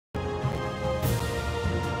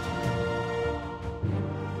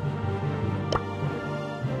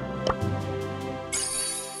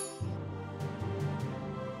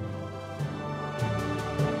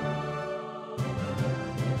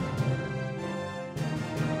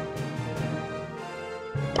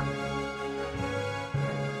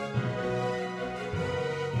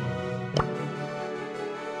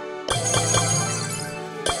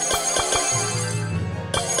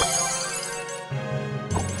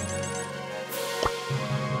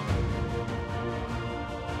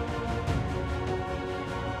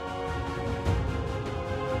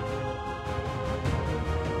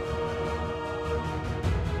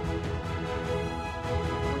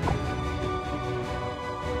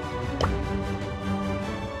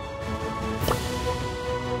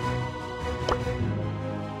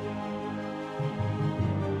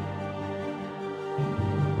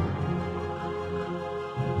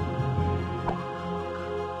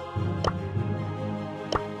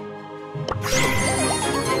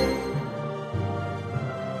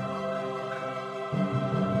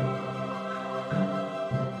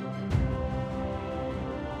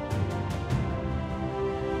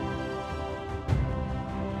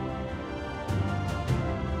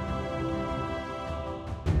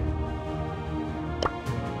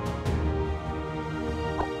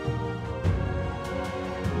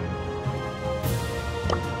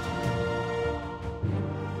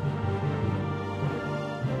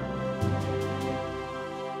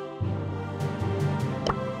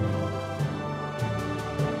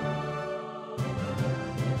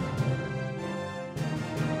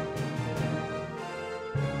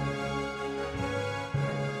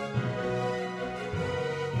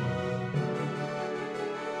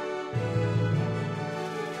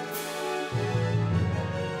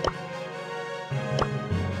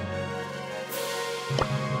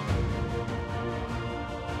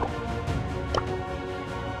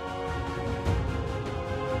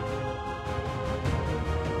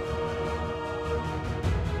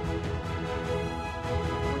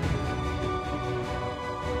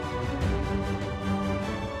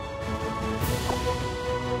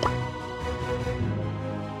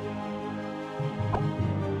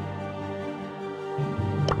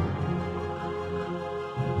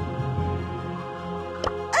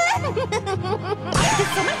Did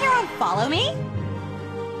someone here on follow me?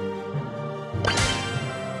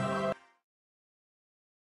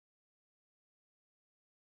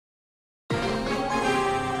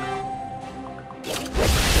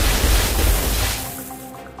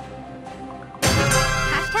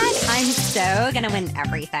 Hashtag I'm so gonna win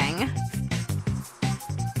everything.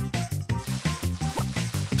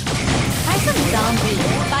 Try some zombie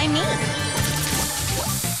by me.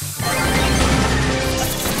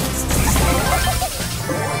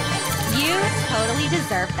 You totally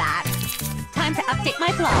deserve that. Time to update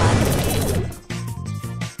my blog.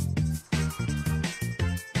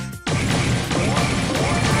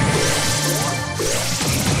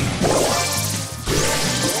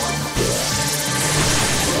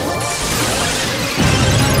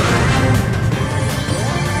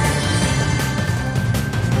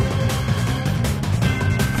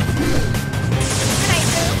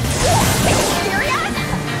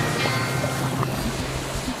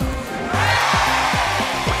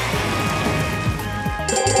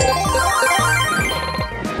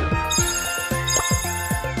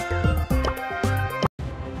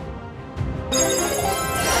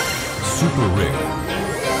 Super rare.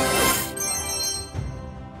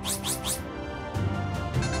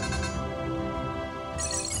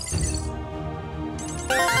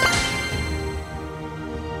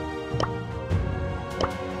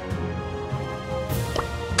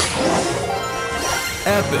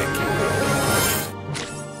 Epic.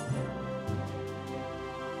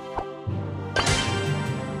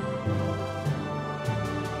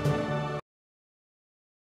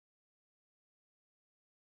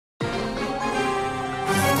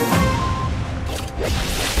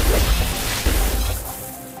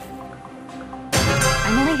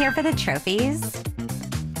 I'm only here for the trophies.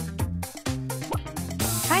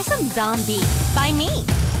 Try some zombie by me.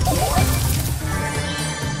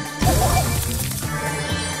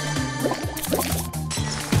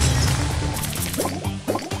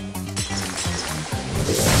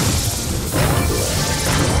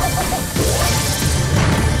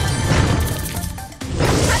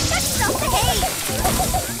 I've got stuff to hate.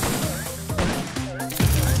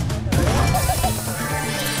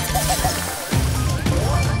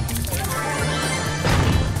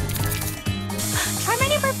 Try my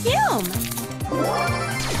new perfume!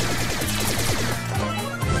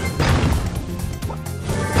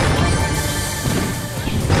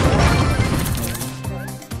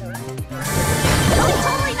 I'm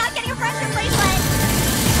totally not getting a friendship bracelet!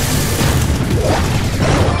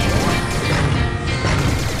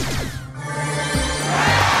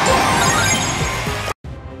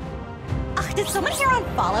 Ugh, did someone here on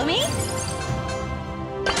follow me?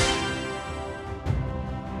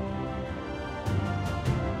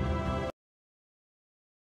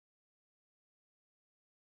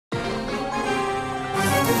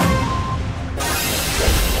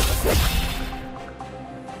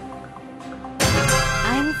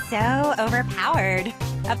 I'm so overpowered.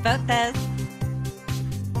 About this.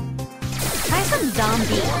 Try some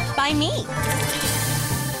zombie by me.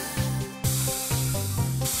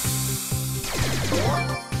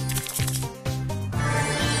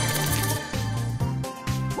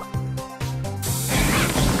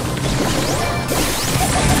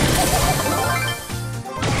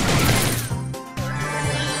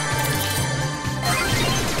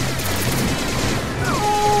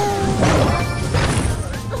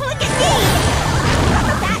 Look at me! Not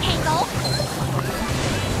from that angle!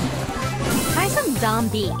 Try some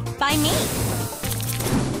zombie by me.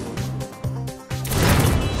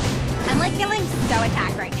 I'm like feeling so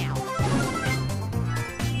attacked right now.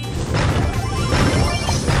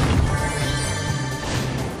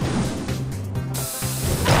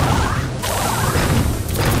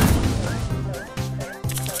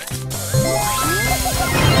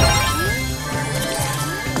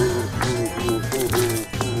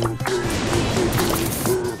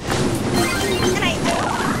 And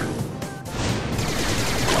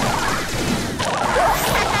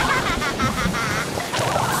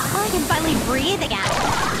I can finally breathe again.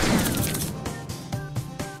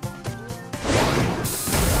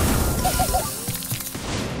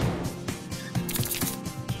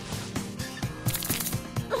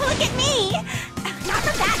 Look at me! Not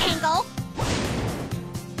from that angle!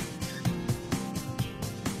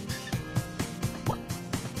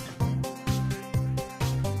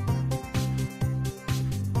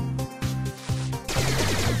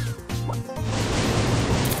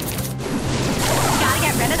 Gotta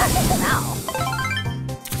get rid of that smell.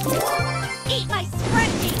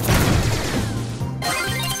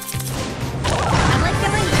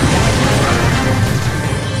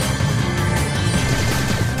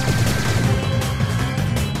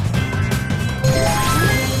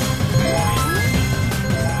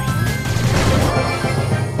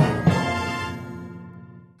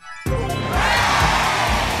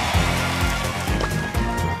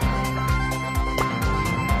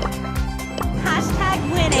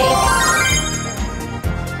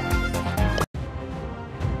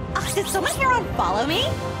 follow me?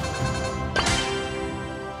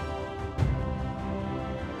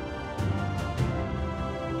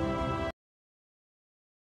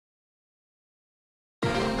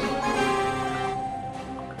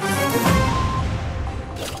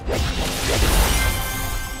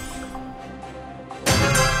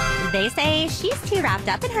 They say she's too wrapped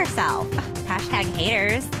up in herself. Hashtag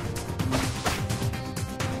haters.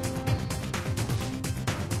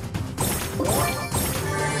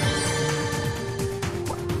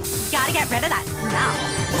 Gotta get rid of that smell.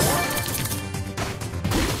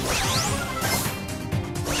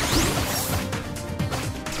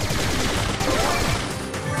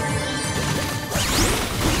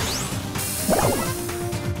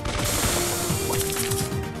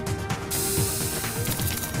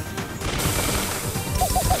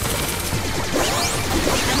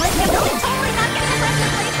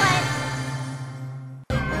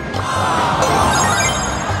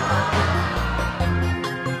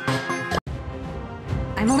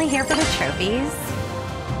 I'm only here for the trophies.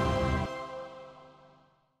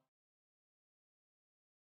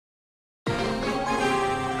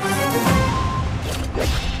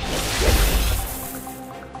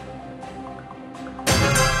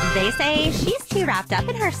 They say she's too wrapped up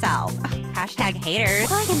in herself. Hashtag haters.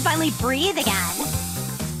 Well, I can finally breathe again.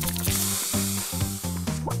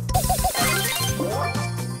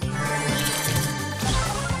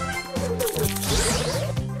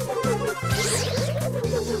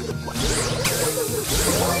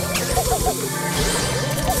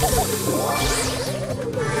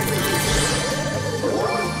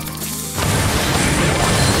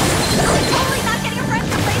 Totally not getting a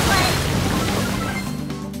pressure bracelet!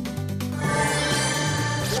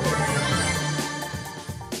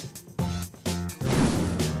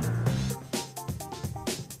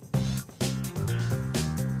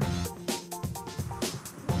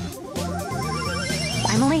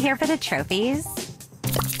 I'm only here for the trophies.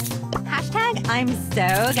 Hashtag I'm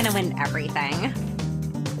so gonna win everything.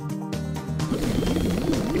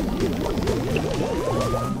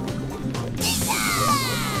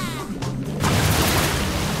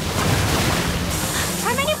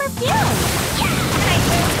 Try my new perfume!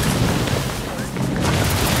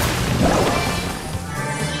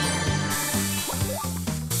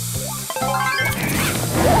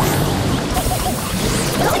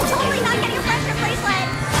 Totally not getting a pressure bracelet!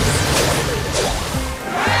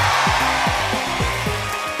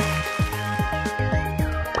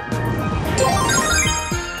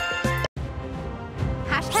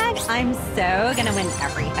 Hashtag I'm so gonna win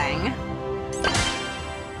everything.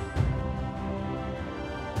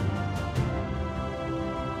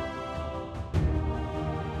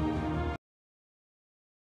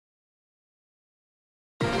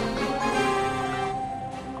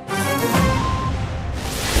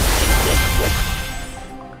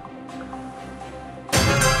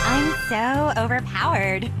 I'm so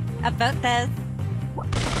overpowered. About this.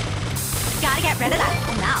 Gotta get rid of that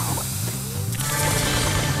smell.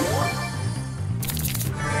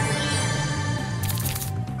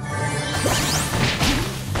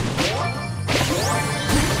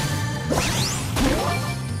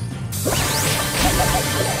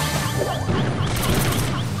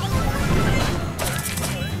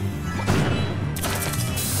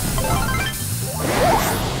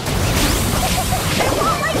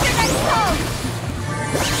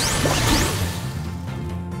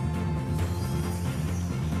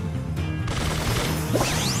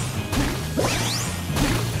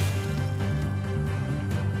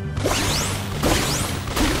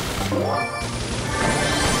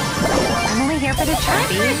 I'm only here for the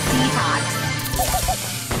trophies. Detox.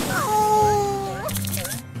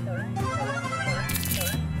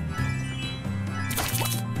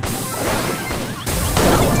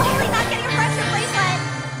 Totally not getting a pressure bracelet.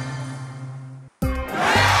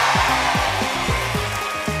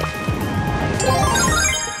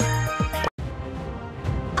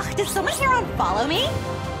 Ugh, does someone here on follow me?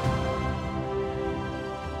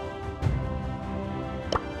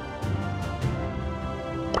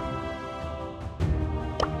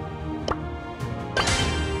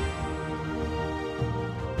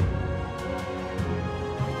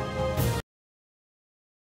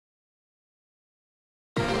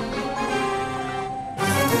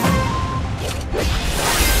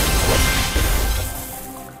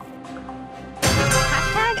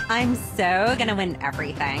 I'm so gonna win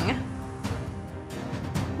everything.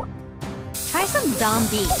 Try some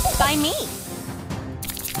zombie by me.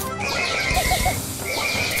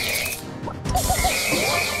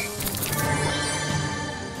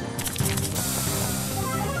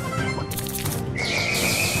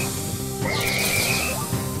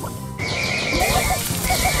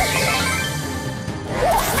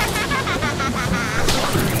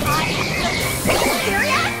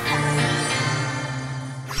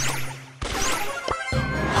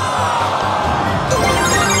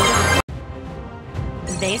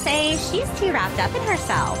 They say she's too wrapped up in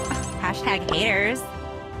herself. Hashtag haters.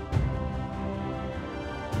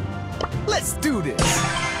 Let's do this!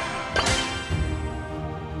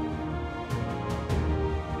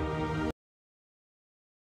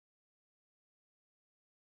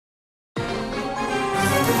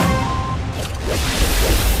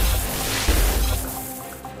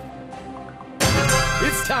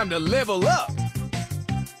 It's time to level up!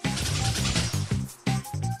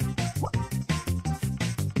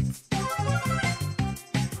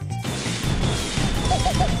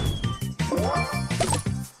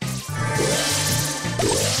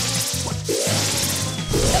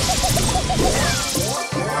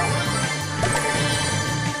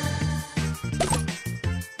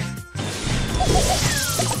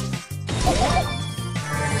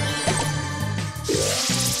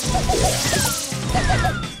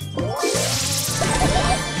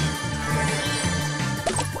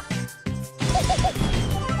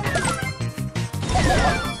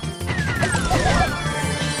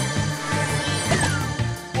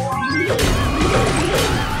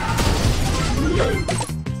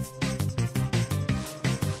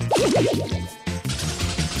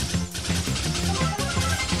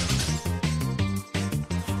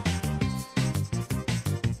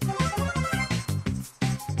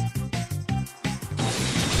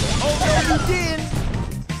 You did!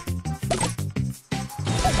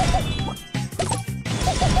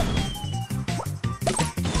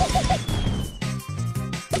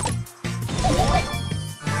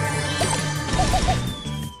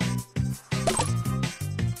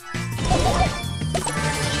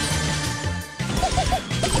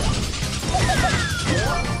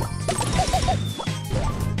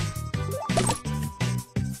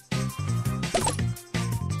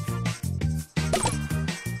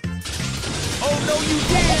 Oh no, you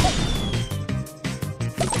did!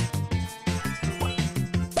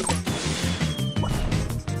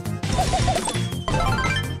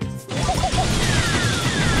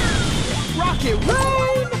 Rocket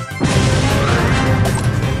Rain!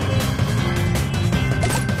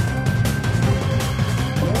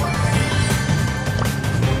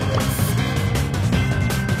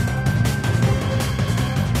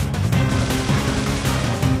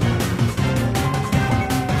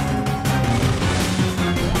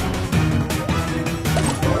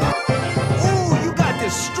 Ooh, you got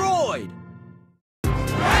destroyed!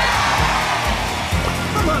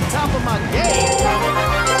 I'm on top of my game!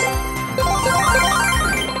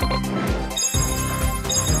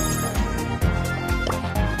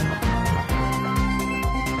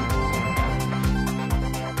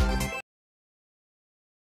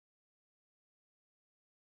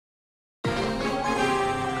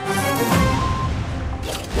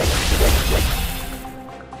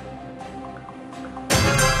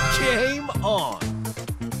 Game on!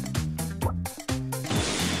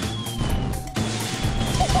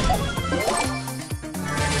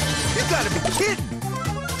 You gotta be kidding!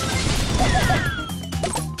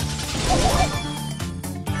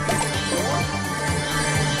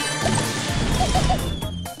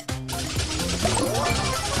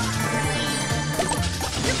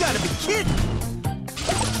 You gotta be kidding!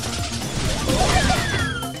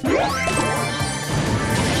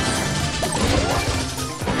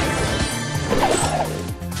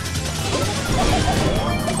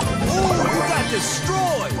 Ooh, you got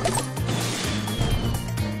destroyed!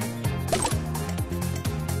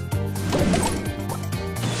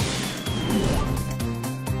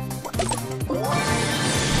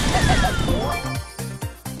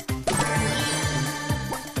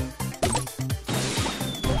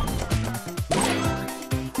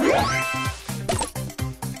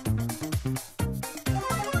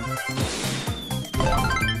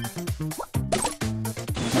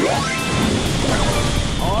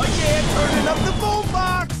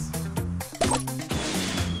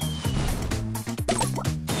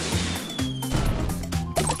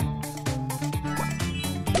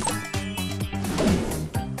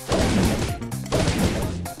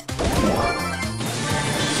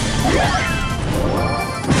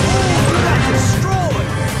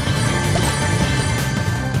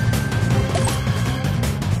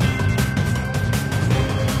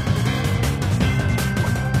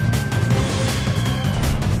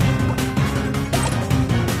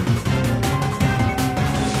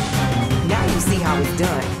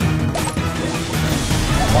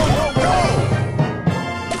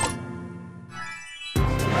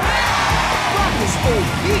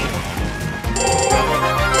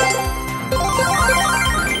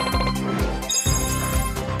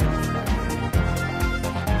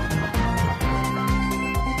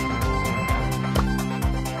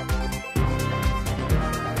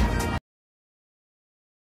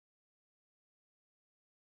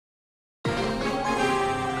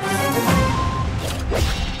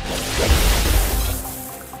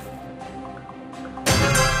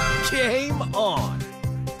 Game on!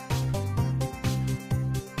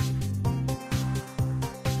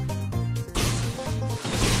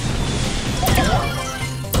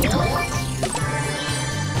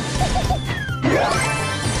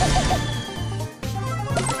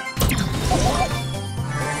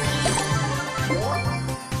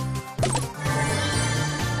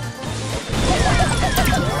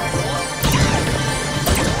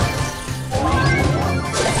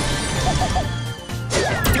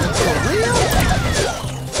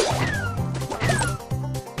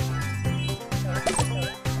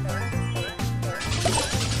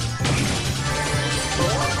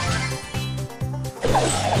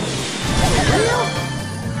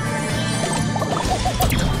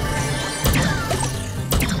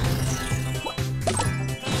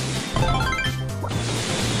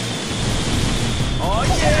 Oh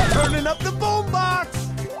yeah, turning up the boombox!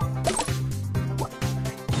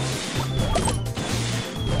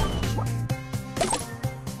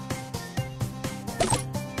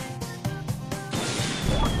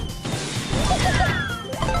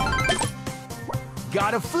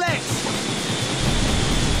 Gotta flex!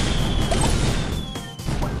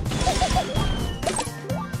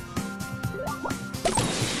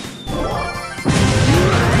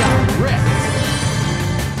 Got wrecked!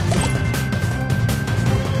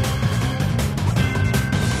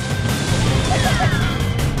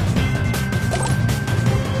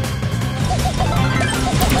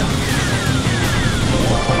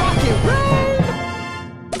 Rocket rain!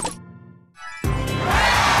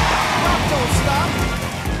 Rock don't stop!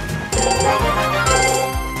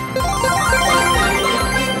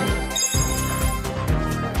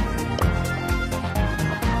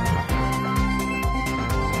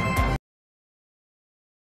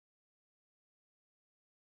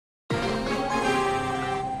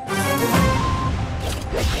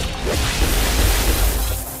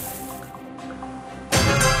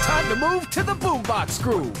 Time to move to the boombox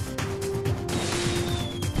groove.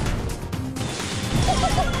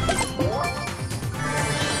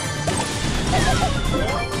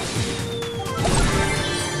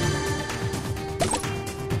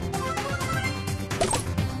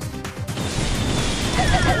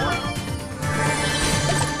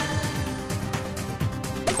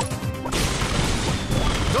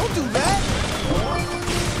 Don't do that.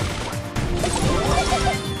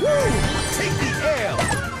 Woo! Take the L.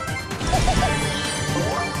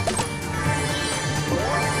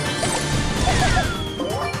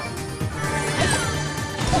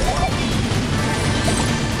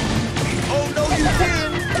 Oh no, you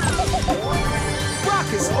didn't. Rock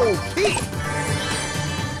is OP.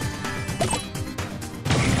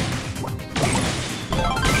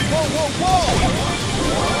 Whoa, whoa, whoa!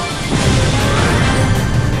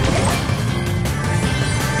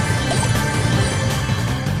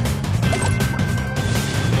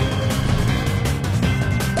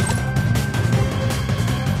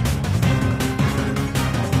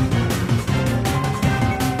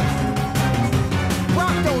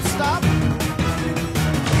 Rock don't stop.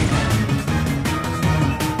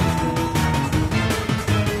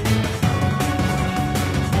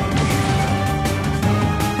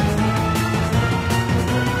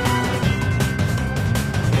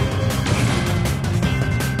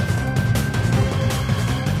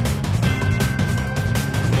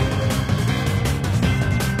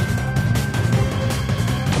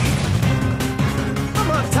 I'm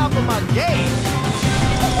on top of my game.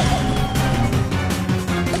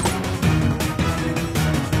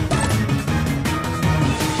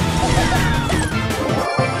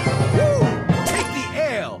 Woo! Take the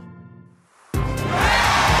L.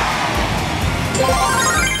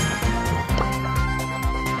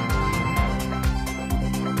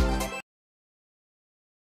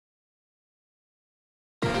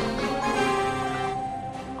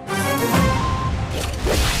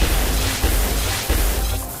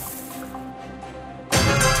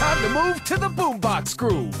 Time to move to the boombox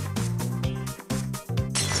groove.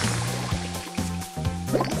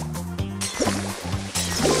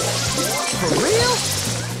 For real?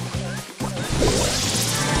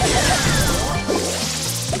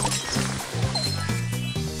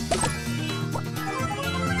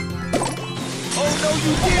 Oh no,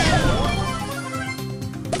 you didn't!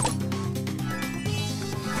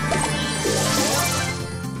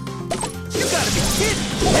 You gotta be kidding!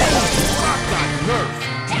 Rock got nerfed.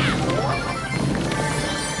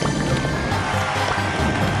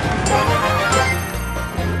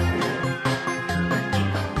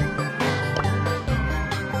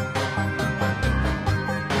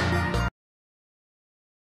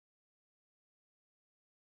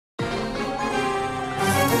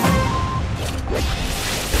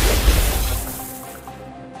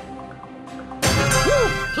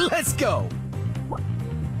 go!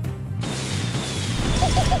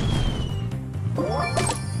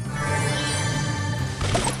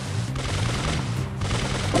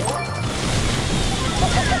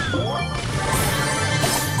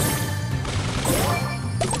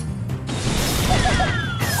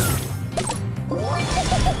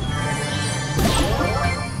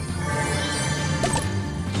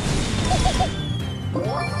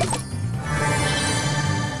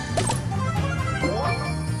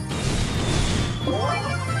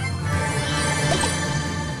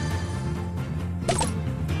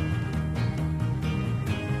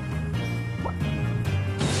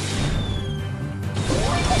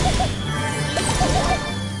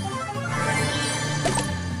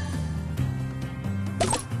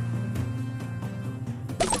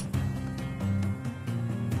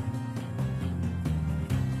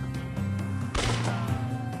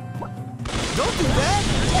 Don't do that!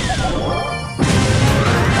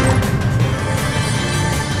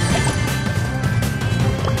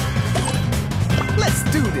 Let's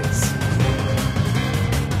do this!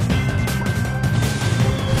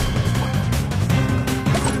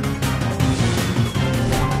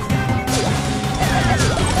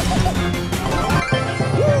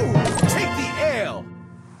 Woo! Take the L!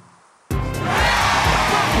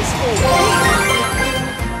 Focus over!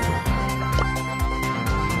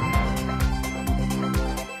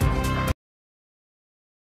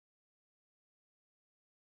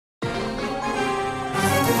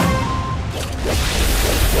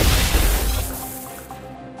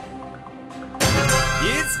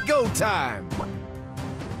 It's go time! For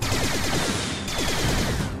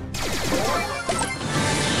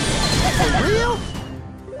real?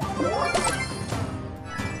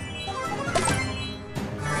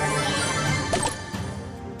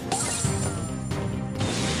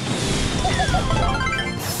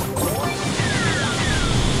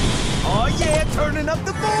 Oh yeah, turning up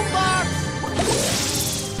the boombox!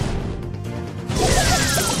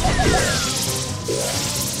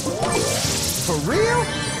 For real?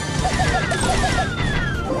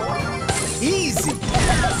 Easy!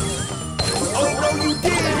 Oh no, you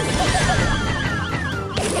didn't!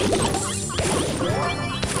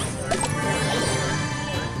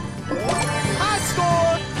 I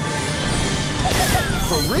scored!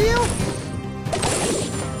 For real?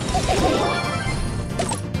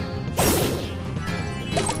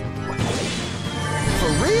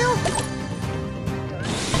 For real?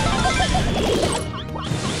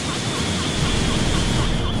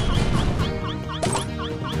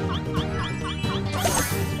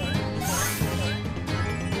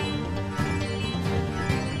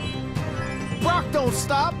 Brock don't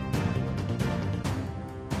stop!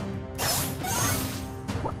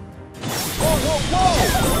 Whoa, whoa,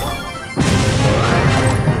 whoa!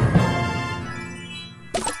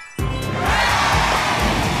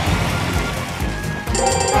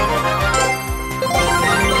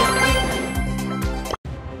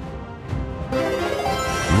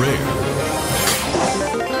 Rare.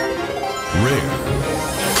 Rare.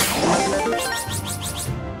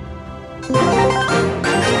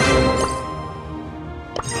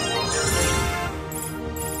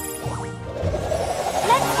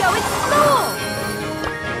 Let's go explore!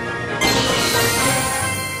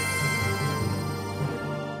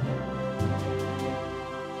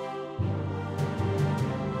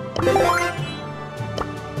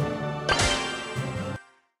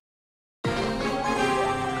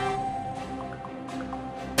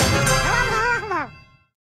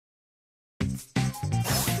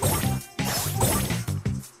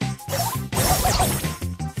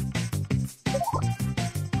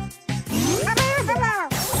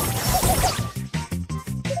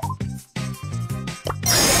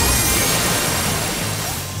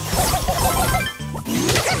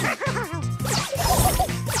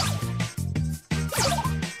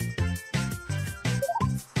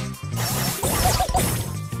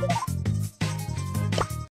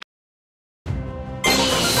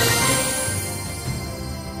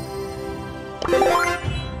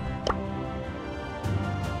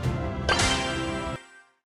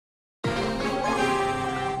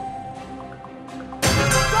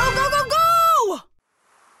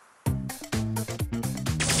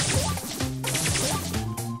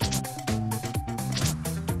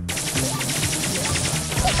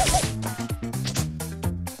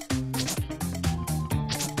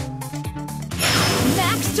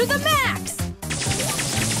 To the max!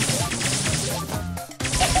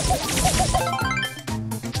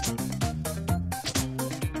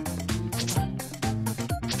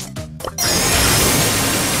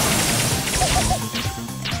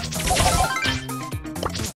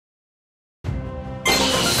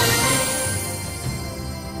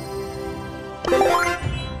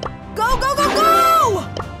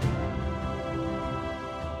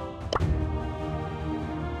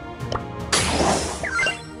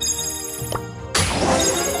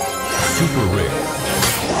 Super rare.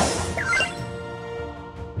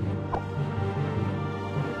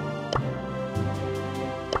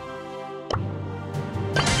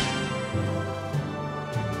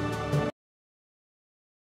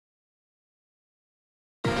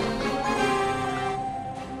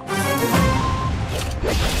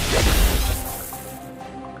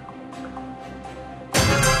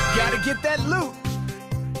 Gotta get that loot.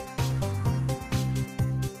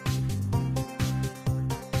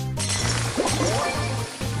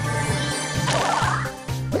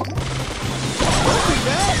 Don't do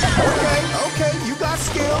that. Okay, you got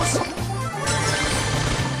skills.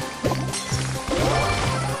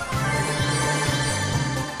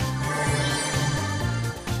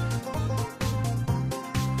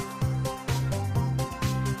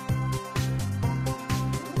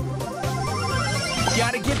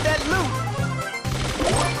 Gotta get that loot.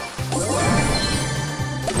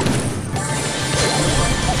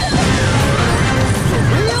 For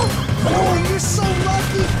real? Oh, you're so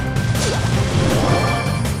lucky.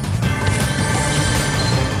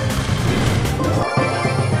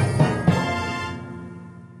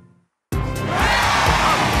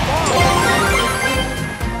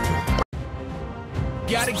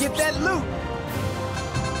 Gotta get that loot.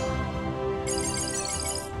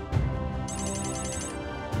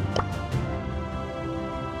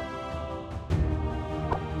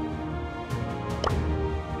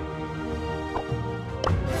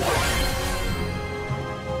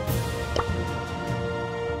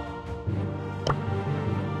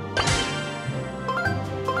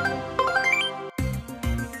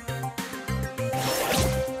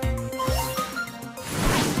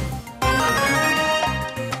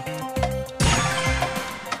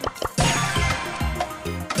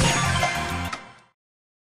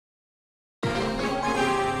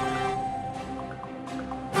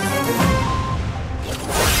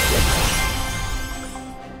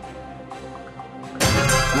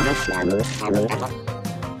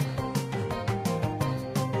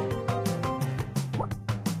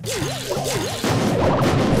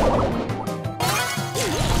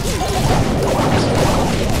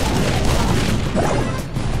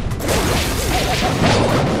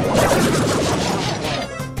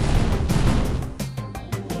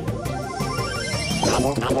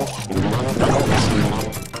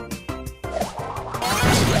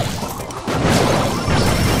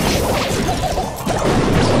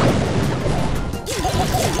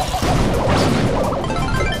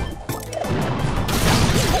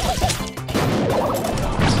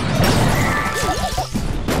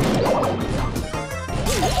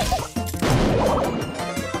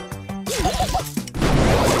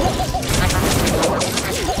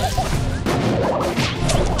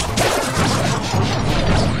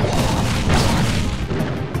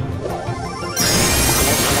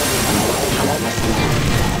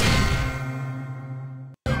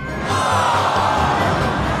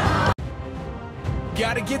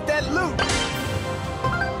 Gotta get that loot.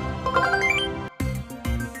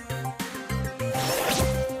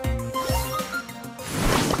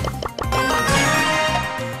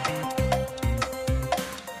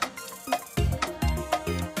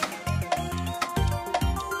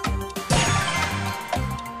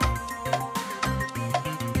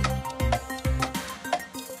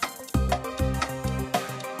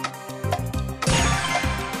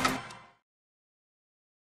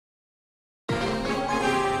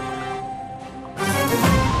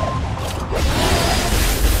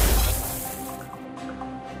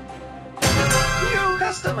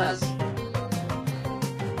 Customers.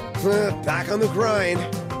 Back on the grind.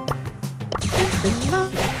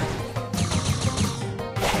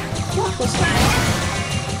 What was that?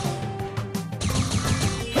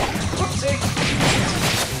 Whoopsie.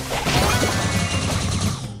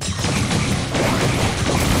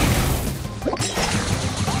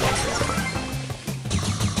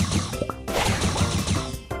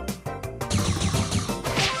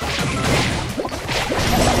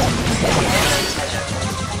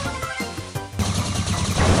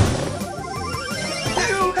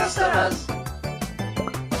 New customers.